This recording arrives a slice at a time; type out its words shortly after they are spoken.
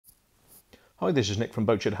Hi, this is Nick from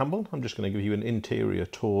Boatshed. I'm just going to give you an interior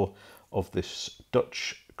tour of this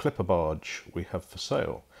Dutch clipper barge we have for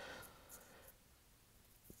sale.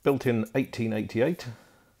 Built in 1888,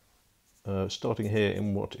 starting here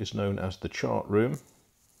in what is known as the chart room.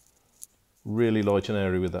 Really light and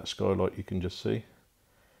airy with that skylight, you can just see.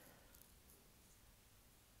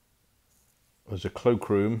 There's a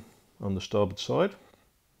cloakroom on the starboard side.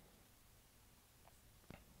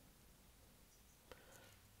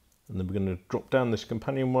 And then we're going to drop down this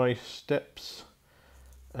companionway steps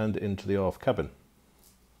and into the aft cabin.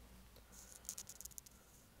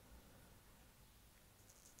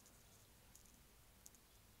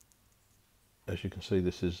 As you can see,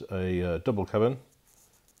 this is a double cabin,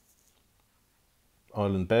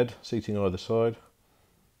 island bed, seating either side,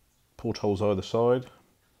 portholes either side.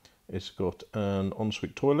 It's got an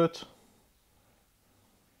ensuite toilet,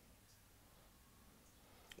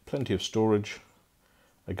 plenty of storage.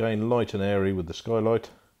 Again, light and airy with the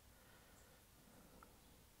skylight.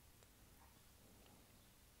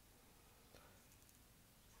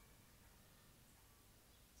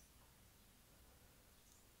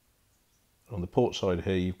 On the port side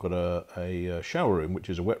here, you've got a shower room, which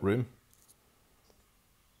is a wet room,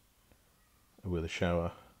 with a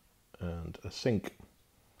shower and a sink.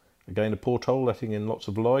 Again, a porthole letting in lots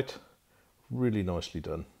of light. Really nicely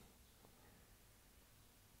done.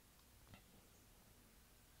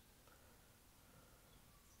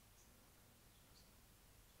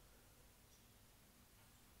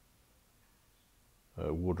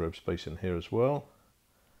 Wardrobe space in here as well.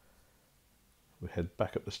 We head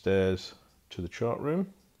back up the stairs to the chart room.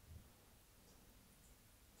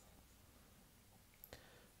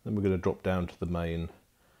 Then we're going to drop down to the main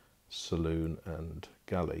saloon and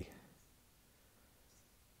galley.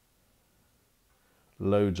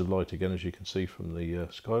 Loads of light again, as you can see from the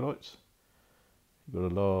skylights. You've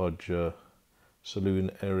got a large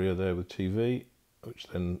saloon area there with TV, which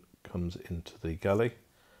then comes into the galley.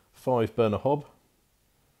 5-burner hob.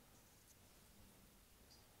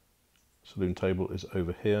 Saloon table is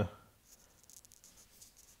over here,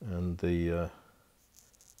 and the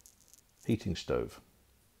heating stove.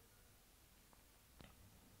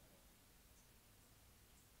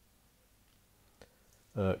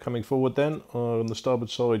 Coming forward then, on the starboard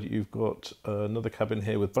side you've got another cabin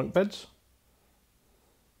here with bunk beds.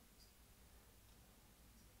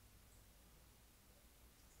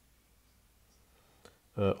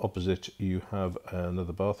 Opposite you have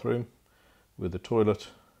another bathroom with a toilet.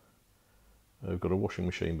 We've got a washing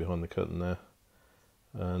machine behind the curtain there,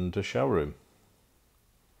 and a shower room.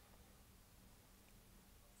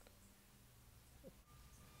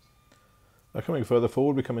 Now coming further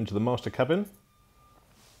forward, we come into the master cabin,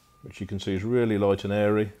 which you can see is really light and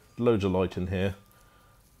airy. Loads of light in here.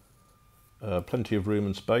 Plenty of room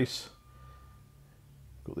and space.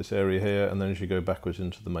 Got this area here, and then as you go backwards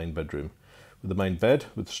into the main bedroom, with the main bed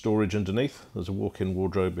with storage underneath. There's a walk-in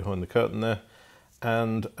wardrobe behind the curtain there,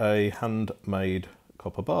 and a handmade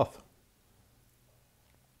copper bath.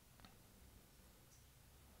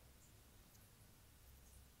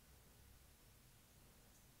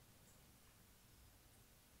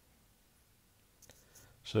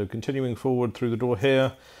 So continuing forward through the door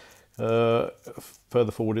here,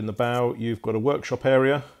 further forward in the bow, you've got a workshop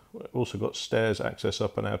area. Also got stairs access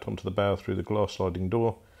up and out onto the bow through the glass sliding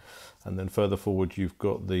door. And then further forward, you've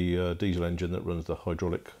got the diesel engine that runs the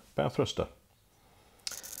hydraulic bow thruster.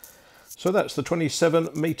 So that's the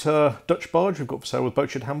 27-metre Dutch barge we've got for sale with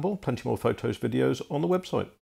Boatshed. Plenty more photos, videos on the website.